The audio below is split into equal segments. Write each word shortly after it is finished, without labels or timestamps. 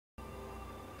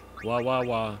Wah wah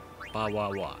wah. Wah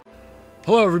wah wah.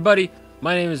 Hello everybody,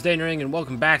 my name is Danering and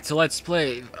welcome back to Let's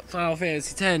Play Final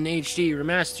Fantasy X HD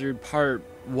Remastered Part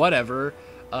whatever.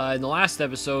 In the last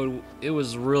episode, it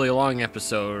was a really long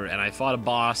episode and I fought a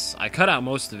boss. I cut out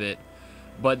most of it,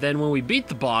 but then when we beat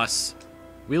the boss,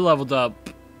 we leveled up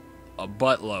a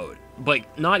buttload.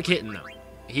 But not Kitten though.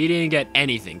 He didn't get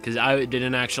anything because I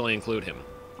didn't actually include him.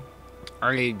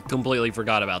 I completely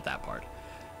forgot about that part.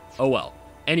 Oh well.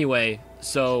 Anyway,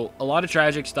 so a lot of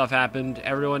tragic stuff happened.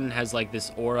 Everyone has like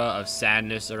this aura of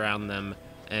sadness around them.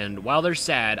 And while they're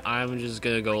sad, I'm just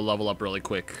gonna go level up really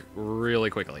quickly.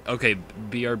 Okay,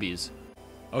 BRBs.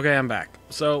 Okay, I'm back.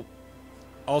 So,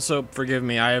 also, forgive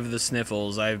me, I have the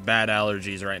sniffles. I have bad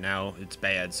allergies right now. It's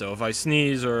bad. So if I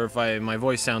sneeze or if my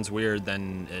voice sounds weird,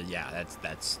 then yeah,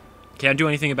 that's can't do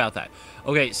anything about that.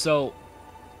 Okay, so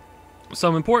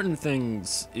some important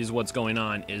things is what's going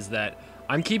on is that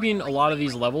I'm keeping a lot of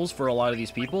these levels for a lot of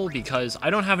these people because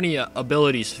I don't have any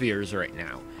ability spheres right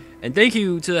now. And thank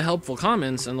you to the helpful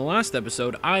comments in the last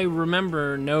episode. I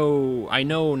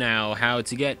know now how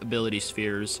to get ability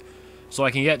spheres so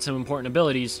I can get some important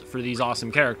abilities for these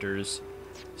awesome characters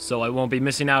so I won't be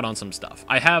missing out on some stuff.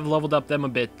 I have leveled up them a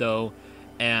bit though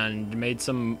and made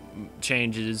some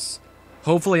changes.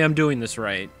 Hopefully I'm doing this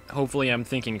right. Hopefully I'm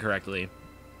thinking correctly.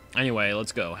 Anyway,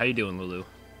 let's go. How you doing, Lulu?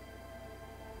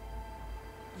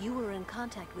 You were in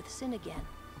contact with Sin again.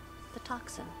 The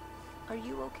toxin. Are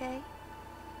you okay?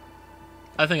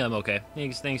 I think I'm okay.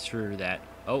 Thanks for that.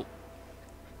 Oh.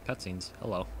 Cutscenes.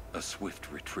 Hello. A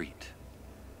swift retreat.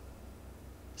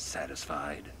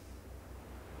 Satisfied?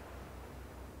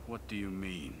 What do you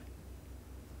mean?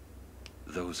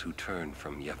 Those who turned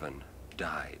from Yevon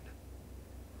died,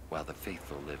 while the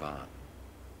faithful live on.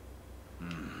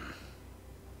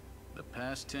 The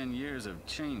past 10 years have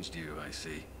changed you, I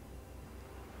see.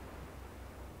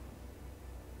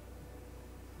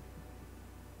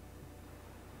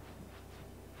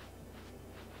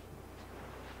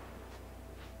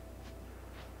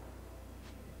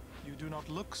 You do not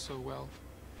look so well.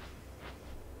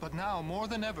 But now, more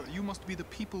than ever, you must be the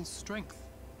people's strength,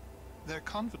 their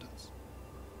confidence.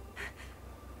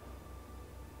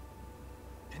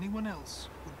 Anyone else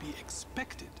would be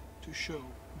expected to show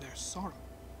their sorrow.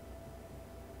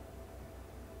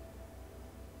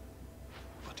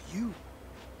 But you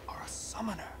are a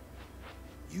summoner.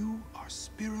 You are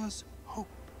Spira's hope.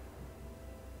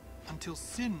 Until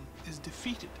Sin is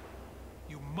defeated,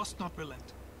 you must not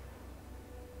relent.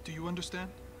 Do you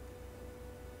understand?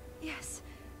 Yes.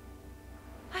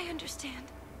 I understand.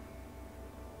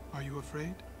 Are you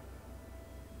afraid?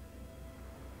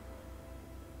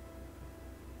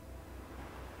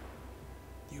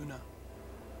 Yuna,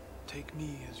 take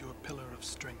me as your pillar of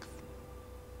strength.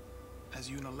 As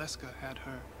Yuna Leska had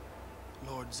her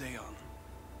Lord Zayon.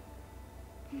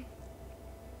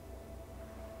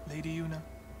 Lady Yuna,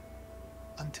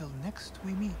 until next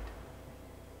we meet,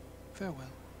 farewell.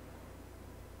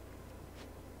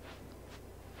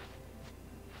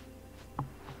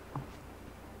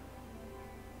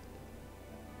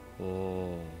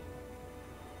 Oh.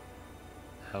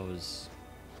 That was...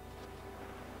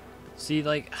 See,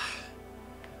 like...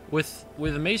 With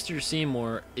Maester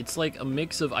Seymour, it's like a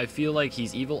mix of I feel like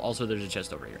he's evil, also there's a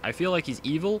chest over here. I feel like he's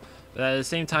evil, but at the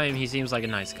same time he seems like a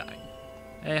nice guy.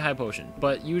 Hey, high potion.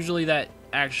 But usually that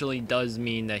actually does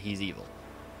mean that he's evil.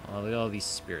 Oh, look at all these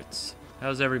spirits.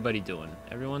 How's everybody doing?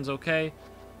 Everyone's okay?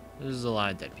 There's a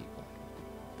lot of dead people.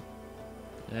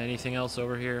 Anything else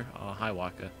over here? Oh, hi,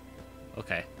 Waka.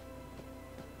 Okay.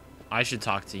 I should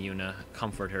talk to Yuna,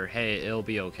 comfort her. Hey, it'll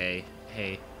be okay.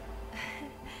 Hey.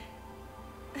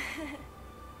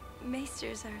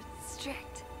 Maesters are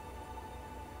strict.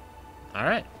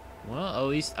 Alright.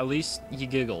 Well, at least you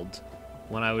giggled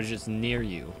when I was just near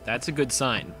you. That's a good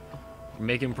sign. We're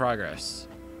making progress.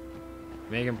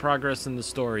 Making progress in the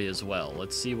story as well.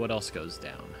 Let's see what else goes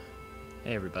down.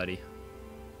 Hey, everybody.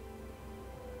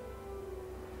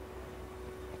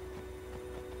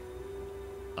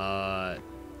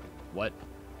 What?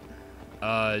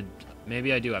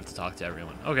 Maybe I do have to talk to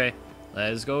everyone. Okay,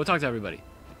 let's go talk to everybody.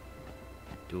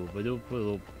 I'm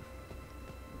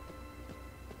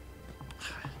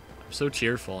so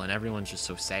cheerful, and everyone's just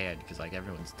so sad because, like,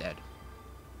 everyone's dead.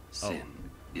 Sin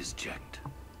is checked.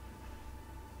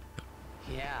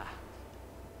 Yeah.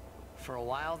 For a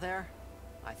while there,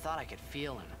 I thought I could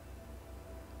feel him.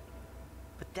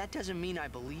 But that doesn't mean I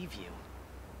believe you.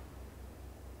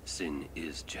 Sin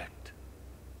is checked.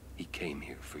 He came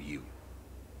here for you.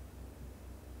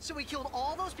 So he killed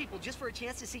all those people just for a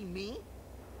chance to see me?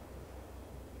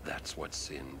 That's what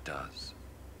Sin does.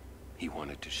 He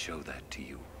wanted to show that to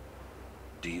you.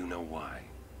 Do you know why?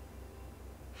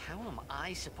 How am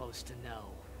I supposed to know?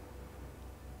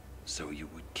 So you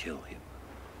would kill him.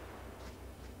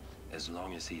 As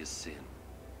long as he is Sin,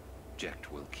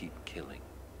 Jecht will keep killing.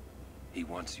 He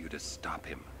wants you to stop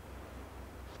him.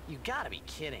 You gotta be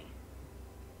kidding.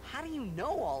 How do you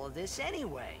know all of this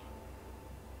anyway?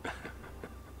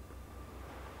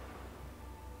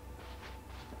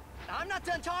 I'm not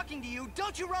done talking to you.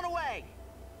 Don't you run away!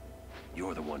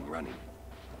 You're the one running.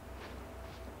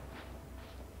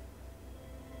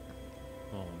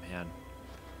 Oh, man.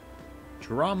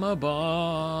 Drama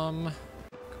bomb.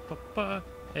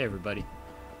 Hey, everybody.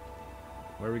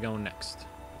 Where are we going next?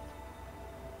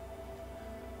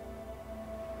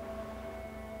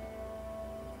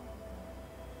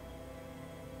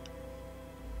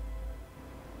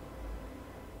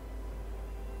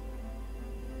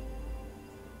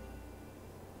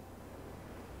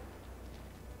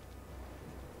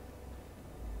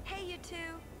 Hey, you two.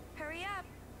 Hurry up.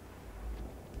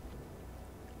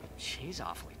 She's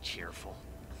awfully cheerful.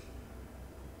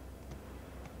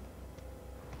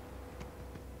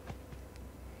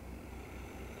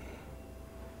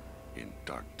 In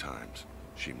dark times,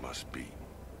 she must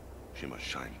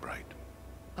shine bright.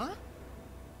 Huh?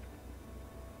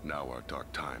 Now are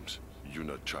dark times.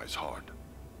 Yuna tries hard.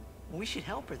 We should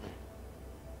help her then.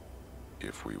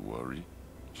 If we worry,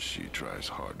 she tries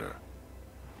harder.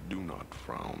 Do not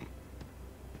frown.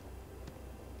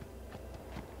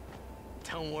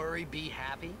 Don't worry, be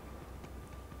happy.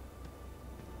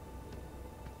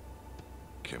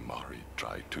 Kimahri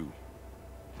try too.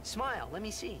 Smile, let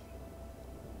me see.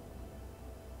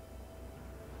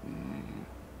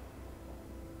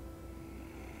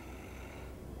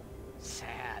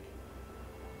 Sad.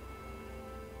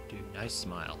 Dude, nice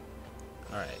smile.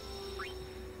 Alright.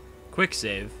 Quick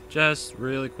save. Just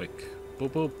really quick. Boop,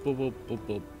 boop, boop, boop, boop,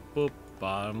 boop, boop.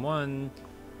 Bottom one.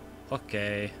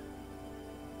 Okay.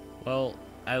 Well,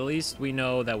 at least we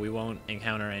know that we won't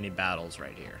encounter any battles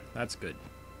right here. That's good.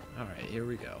 Alright, here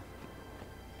we go.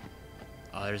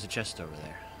 Oh, there's a chest over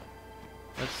there.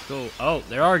 Let's go. Oh,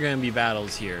 there are going to be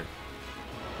battles here.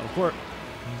 Of course.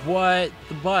 What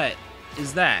the butt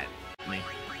is that? Me.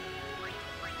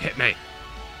 Hit me.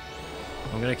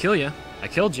 I'm going to kill you. I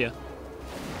killed you.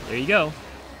 There you go.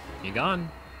 You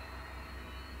gone.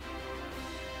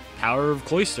 Power of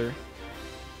Cloister.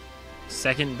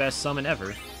 Second best summon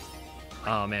ever.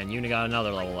 Oh man, Yuna got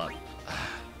another level up.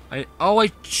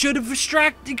 I should have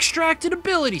extracted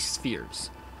ability spheres.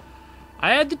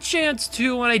 I had the chance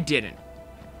to and I didn't.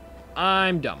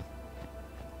 I'm dumb.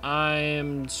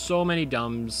 I'm so many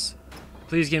dumbs.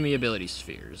 Please give me ability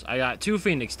spheres. I got 2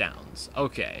 Phoenix Downs.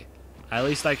 Okay. At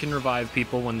least I can revive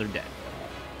people when they're dead.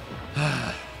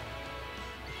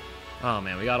 Oh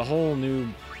man, we got a whole new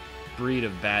breed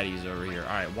of baddies over here.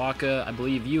 Alright, Waka, I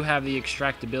believe you have the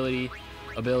extract ability.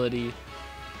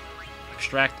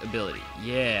 Extract ability.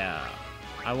 Yeah.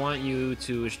 I want you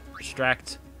to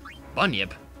extract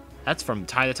Bunyip. That's from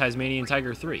Ty the Tasmanian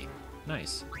Tiger 3.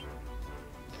 Nice.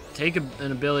 Take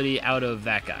an ability out of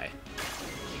that guy.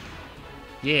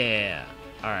 Yeah.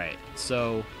 Alright,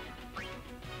 so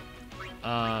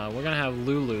we're gonna have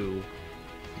Lulu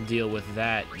deal with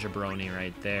that jabroni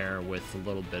right there with a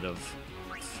little bit of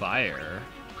fire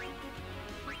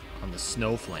on the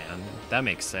snow flan. That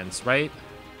makes sense, right?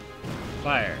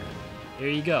 Fire. Here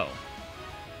you go.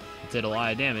 It did a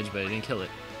lot of damage, but it didn't kill it.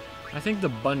 I think the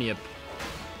Bunyip...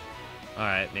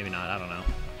 Alright, maybe not. I don't know.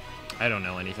 I don't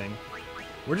know anything.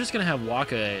 We're just gonna have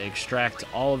Waka extract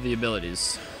all of the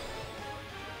abilities.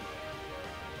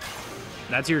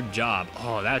 That's your job.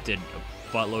 Oh, that did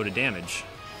a buttload of damage.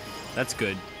 That's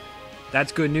good.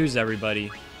 That's good news,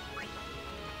 everybody.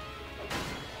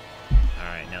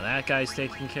 Alright, now that guy's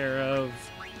taken care of.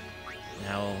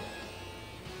 Now,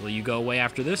 will you go away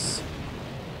after this?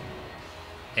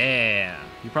 Yeah.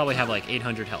 You probably have like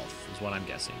 800 health, is what I'm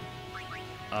guessing.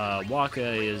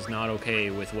 Waka is not okay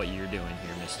with what you're doing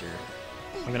here, mister.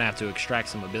 I'm gonna have to extract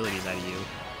some abilities out of you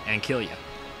and kill you.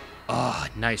 Oh,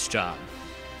 nice job.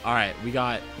 Alright, we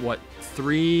got, what,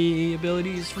 3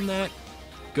 abilities from that?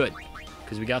 Good,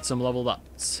 because we got some leveled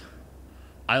ups.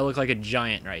 I look like a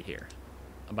giant right here,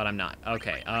 but I'm not.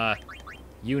 Okay,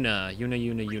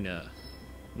 Yuna.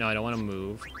 No, I don't want to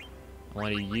move. I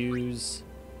want to use...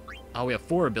 Oh, we have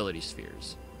 4 ability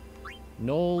spheres.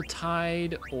 Null,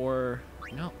 Tide, or...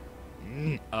 No.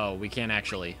 Oh, we can't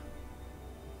actually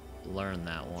learn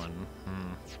that one.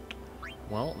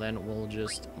 Well, then we'll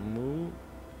just move...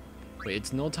 Wait,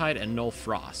 it's Null Tide and Null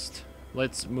Frost.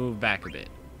 Let's move back a bit.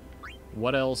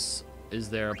 What else is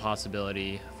there a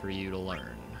possibility for you to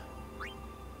learn?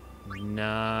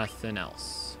 Nothing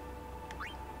else.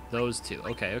 Those 2.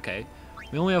 Okay, okay.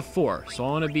 We only have 4, so I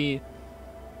want to be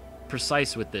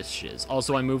precise with this shiz.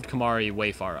 Also, I moved Kamari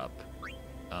way far up.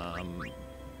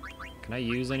 Can I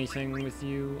use anything with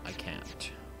you? I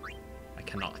can't. I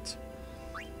cannot.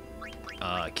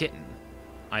 Kitten.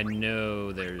 I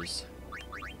know there's...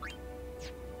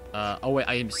 oh wait,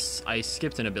 I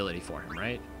skipped an ability for him,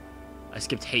 right? I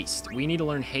skipped haste. We need to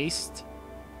learn haste.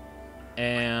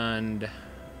 And...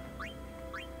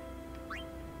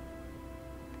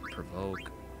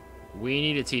 provoke. We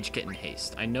need to teach Kitten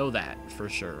haste. I know that for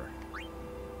sure.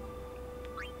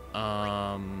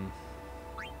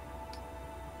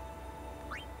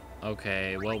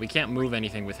 Okay, well, we can't move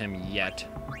anything with him yet.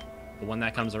 But when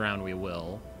that comes around, we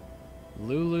will.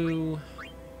 Lulu...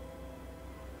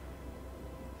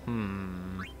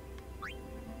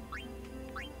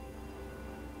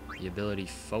 The ability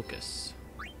focus.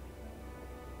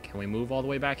 Can we move all the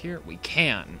way back here? We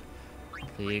can.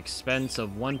 The expense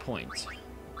of 1 point.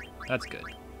 That's good.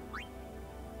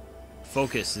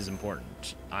 Focus is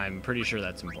important. I'm pretty sure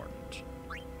that's important.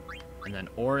 And then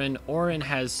Orin. Orin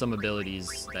has some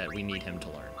abilities that we need him to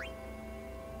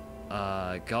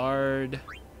learn. Guard.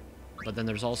 But then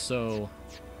there's also...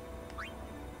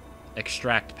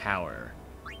 extract power.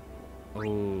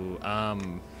 Ooh,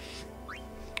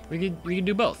 we could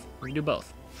do both. We can do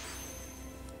both.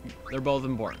 They're both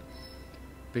important.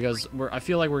 Because I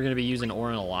feel like we're going to be using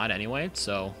Orin a lot anyway,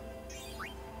 so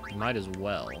we might as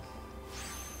well.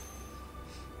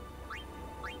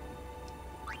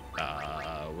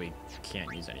 We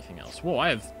can't use anything else. Whoa, I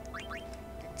have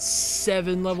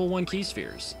 7 level 1 key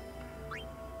spheres.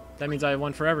 That means I have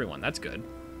 1 for everyone. That's good.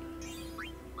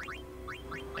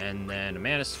 And then a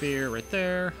mana sphere right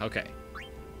there. Okay.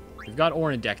 We've got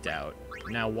Orin decked out.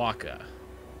 Now Waka.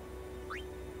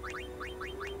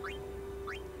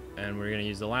 And we're going to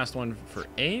use the last one for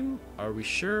aim. Are we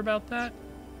sure about that?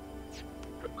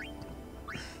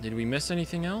 Did we miss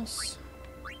anything else?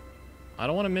 I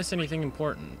don't want to miss anything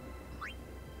important.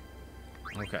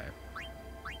 Okay.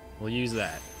 We'll use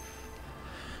that.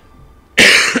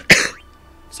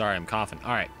 Sorry, I'm coughing.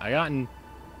 Alright, I gotten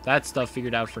that stuff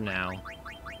figured out for now.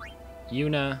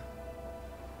 Yuna.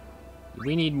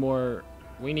 We need more...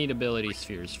 we need ability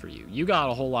spheres for you. You got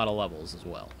a whole lot of levels as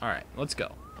well. Alright, let's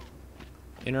go.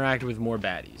 Interact with more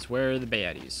baddies. Where are the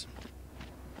baddies?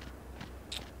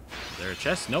 Is there a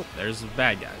chest? Nope, there's the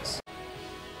bad guys.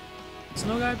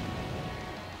 Snow guy?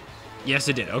 Yes,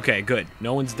 it did. Okay, good.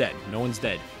 No one's dead. No one's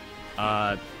dead.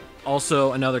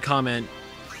 Also, another comment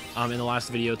in the last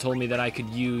video told me that I could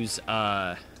use...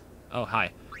 oh,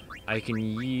 hi. I can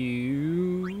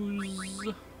use...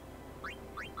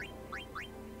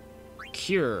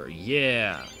 Cure.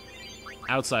 Yeah.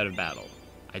 Outside of battle.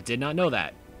 I did not know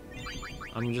that.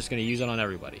 I'm just going to use it on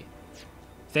everybody.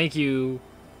 Thank you,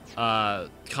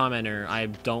 commenter. I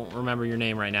don't remember your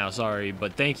name right now, sorry,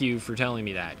 but thank you for telling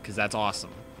me that, because that's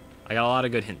awesome. I got a lot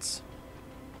of good hints.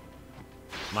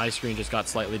 My screen just got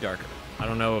slightly darker. I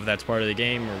don't know if that's part of the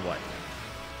game or what.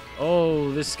 Oh,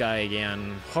 this guy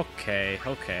again. Okay,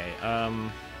 okay.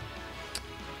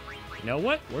 You know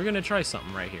what? We're going to try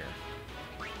something right here.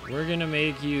 We're going to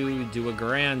make you do a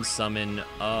grand summon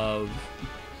of...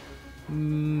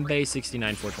 Bay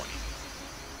 69 420.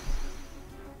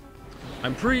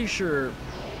 I'm pretty sure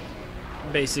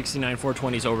Bay 69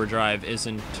 420's overdrive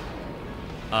isn't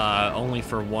only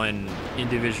for one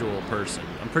individual person.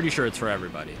 I'm pretty sure it's for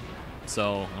everybody.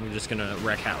 So I'm just gonna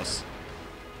wreck house.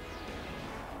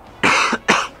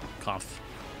 Cough.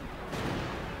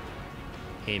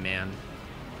 Hey man,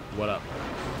 what up?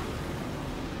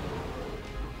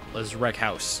 Let's wreck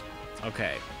house.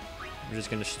 Okay, I'm just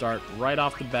gonna start right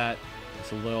off the bat.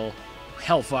 It's a little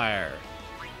hellfire.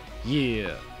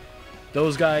 Yeah.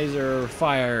 Those guys are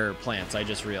fire plants, I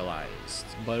just realized.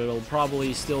 But it'll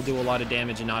probably still do a lot of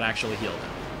damage and not actually heal them.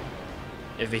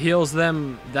 If it heals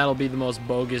them, that'll be the most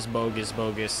bogus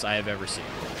I have ever seen.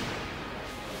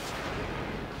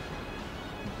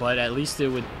 But at least it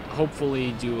would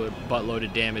hopefully do a buttload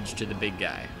of damage to the big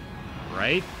guy.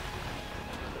 Right?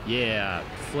 Yeah.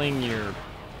 Fling your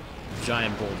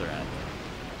giant boulder at them.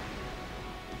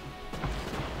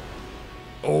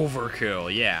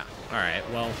 Overkill, yeah. Alright,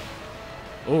 well.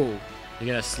 Oh, you're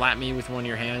gonna slap me with one of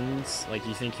your hands? Like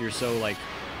you think you're so, like,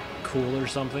 cool or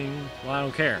something? Well, I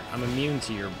don't care. I'm immune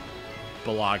to your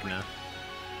Bologna. I'm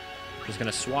just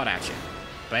gonna swat at you.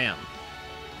 Bam.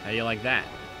 How do you like that?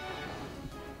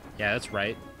 Yeah, that's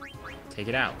right. Take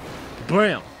it out.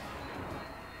 Bam!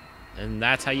 And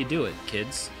that's how you do it,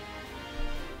 kids.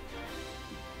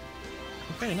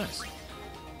 Okay, nice.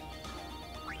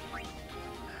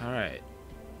 Alright.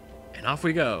 And off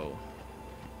we go.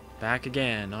 Back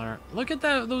again. Alright. Look at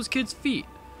that, those kids' feet.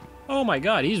 Oh my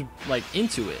god, he's like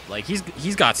into it. Like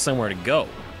he's got somewhere to go.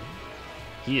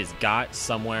 He has got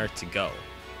somewhere to go.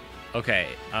 Okay,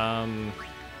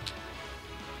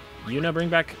 Yuna, bring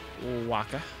back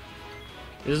Waka.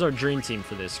 This is our dream team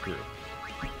for this group.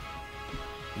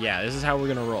 Yeah, this is how we're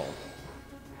gonna roll.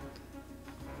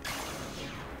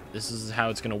 This is how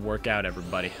it's gonna work out,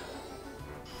 everybody.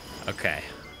 Okay.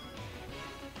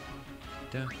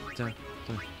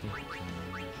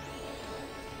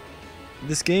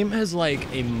 This game has like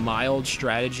a mild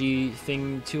strategy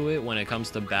thing to it when it comes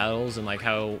to battles and like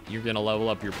how you're gonna level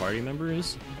up your party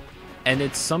members. And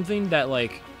it's something that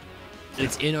like,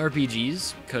 it's in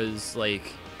RPGs because like,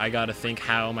 I gotta think,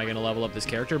 how am I gonna level up this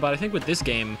character? But I think with this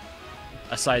game,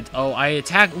 aside, oh, I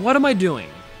attack, what am I doing?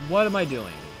 What am I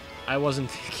doing? I wasn't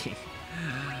thinking.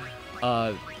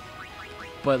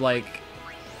 But like,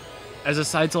 as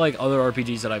aside to like other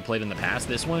RPGs that I played in the past,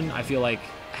 this one, I feel like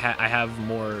I have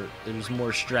more, there's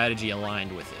more strategy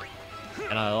aligned with it.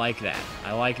 And I like that.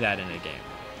 I like that in a game.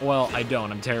 Well, I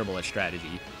don't, I'm terrible at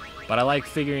strategy. But I like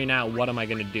figuring out what am I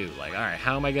gonna do. Like, alright,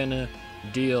 how am I gonna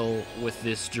deal with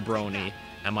this jabroni?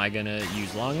 Am I gonna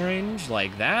use long range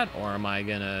like that? Or am I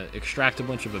gonna extract a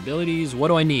bunch of abilities? What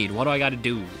do I need? What do I gotta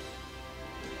do?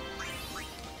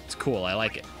 It's cool, I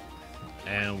like it.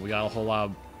 And we got a whole lot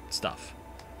of stuff.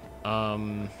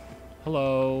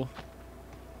 Hello.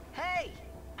 Hey!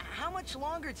 How much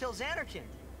longer till Xanarkand?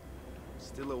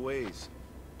 Still a ways.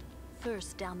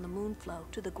 First down the Moonflow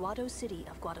to the Guado city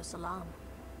of Guadosalam.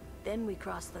 Then we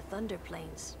cross the Thunder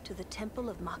Plains to the Temple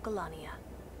of Makalania.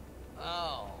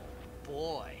 Oh,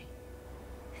 boy.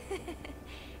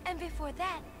 And before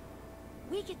that,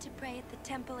 we get to pray at the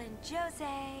temple in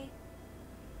Jose.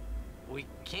 We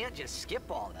can't just skip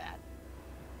all that,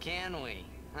 can we?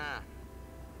 Huh?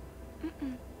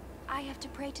 Mm-mm. I have to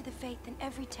pray to the faith in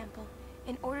every temple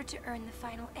in order to earn the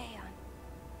final Aeon.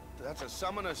 That's a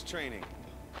summoner's training.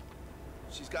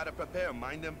 She's got to prepare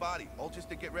mind and body, all just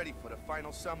to get ready for the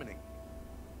final summoning.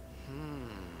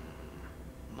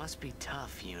 Must be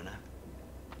tough, Yuna.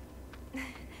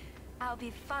 I'll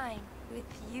be fine with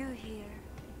you here.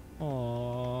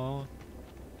 Aww.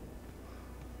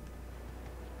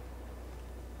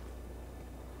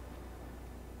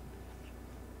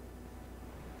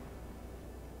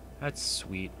 That's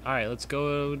sweet. Alright, let's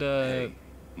go to... Hey,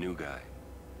 new guy.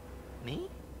 Me?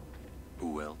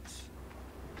 Who else?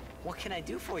 What can I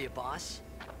do for you, boss?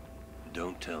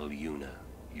 Don't tell Yuna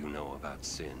you know about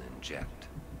Sin and Jekt.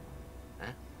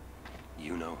 Huh?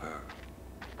 You know her.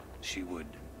 She would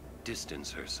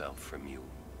distance herself from you.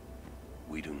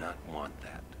 We do not want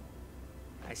that.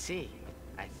 I see.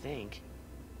 I think.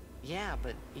 Yeah,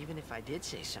 but even if I did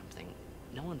say something,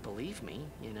 no one believed me,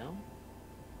 you know?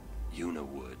 Yuna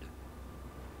would.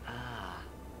 Ah,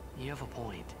 you have a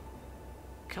point.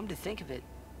 Come to think of it,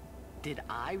 did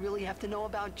I really have to know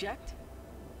about Jekt?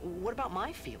 What about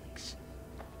my feelings?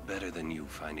 Better than you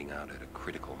finding out at a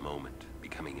critical moment,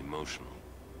 becoming emotional.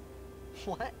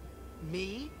 What?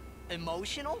 Me?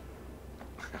 Emotional?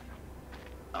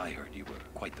 I heard you were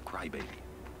quite the crybaby.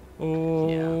 Oh.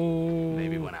 Yeah,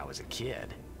 maybe when I was a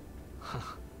kid.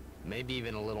 Maybe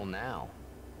even a little now.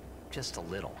 Just a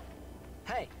little.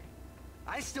 Hey,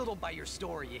 I still don't buy your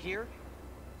story, you hear?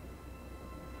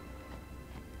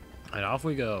 And off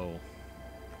we go.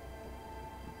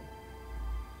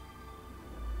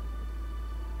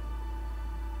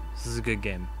 This is a good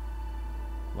game.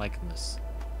 Liking this.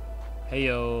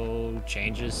 Heyo,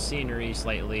 changes scenery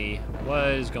slightly. What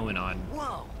is going on?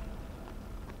 Whoa!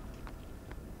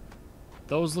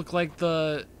 Those look like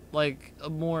the, like, a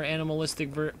more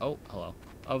animalistic oh, hello.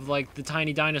 Of, like, the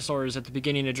tiny dinosaurs at the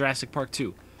beginning of Jurassic Park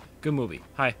 2. Good movie.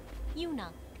 Hi. Yuna,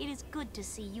 it is good to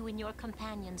see you and your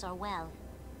companions are well.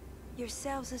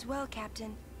 Yourselves as well,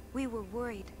 Captain. We were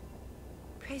worried.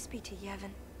 Praise be to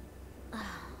Yevon.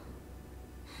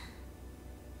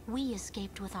 We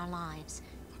escaped with our lives,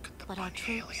 but our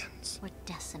troops were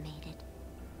decimated.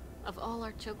 Of all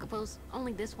our chocobos,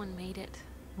 only this one made it.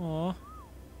 Aww.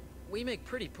 We make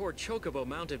pretty poor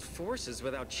chocobo-mounted forces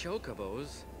without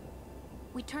chocobos.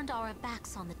 We turned our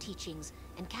backs on the teachings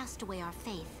and cast away our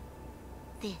faith.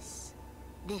 This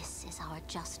is our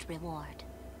just reward.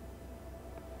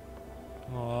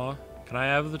 Aw. Can I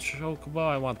have the chocobo?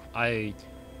 I want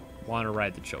to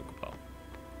ride the chocobo.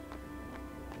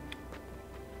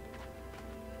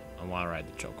 I want to ride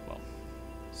the chocobo.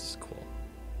 This is cool.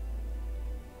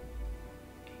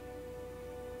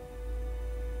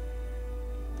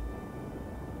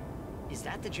 Is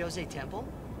that the Jose Temple?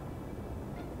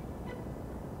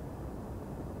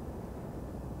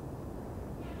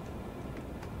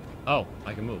 Oh,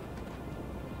 I can move.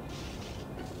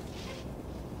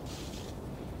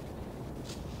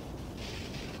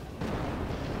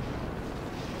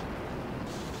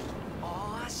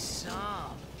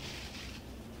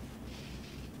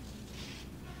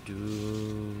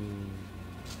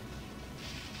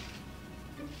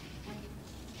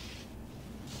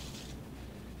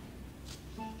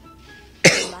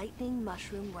 Lightning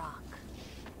Mushroom Rock.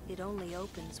 It only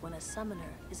opens when a summoner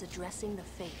is addressing the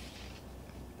faith.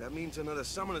 That means another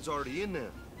summoner's already in there.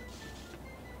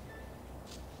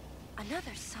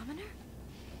 Another summoner?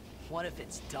 What if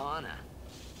it's Donna?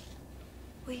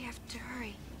 We have to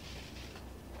hurry.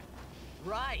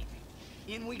 Right.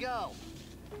 In we go.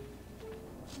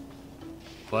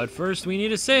 But first we need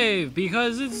to save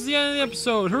because it's the end of the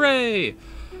episode. Hooray!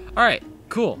 Alright,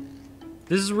 cool.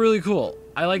 This is really cool.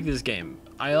 I like this game.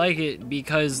 I like it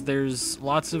because there's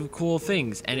lots of cool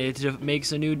things, and it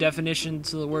makes a new definition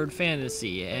to the word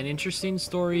fantasy, an interesting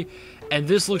story, and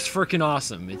this looks freaking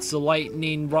awesome. It's the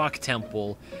Lightning Rock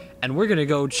Temple, and we're gonna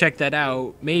go check that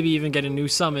out, maybe even get a new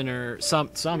summoner,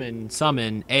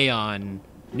 summon Aeon,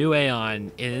 new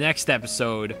Aeon, in the next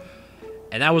episode,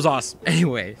 and that was awesome.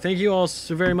 Anyway, thank you all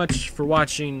so very much for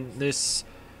watching this.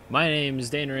 My name is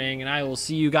Danering, and I will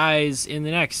see you guys in the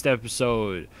next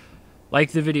episode.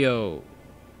 Like the video,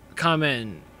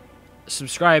 comment,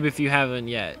 subscribe if you haven't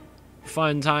yet.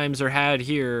 Fun times are had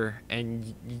here,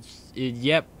 and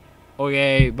yep.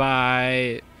 Okay,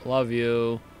 bye. Love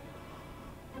you.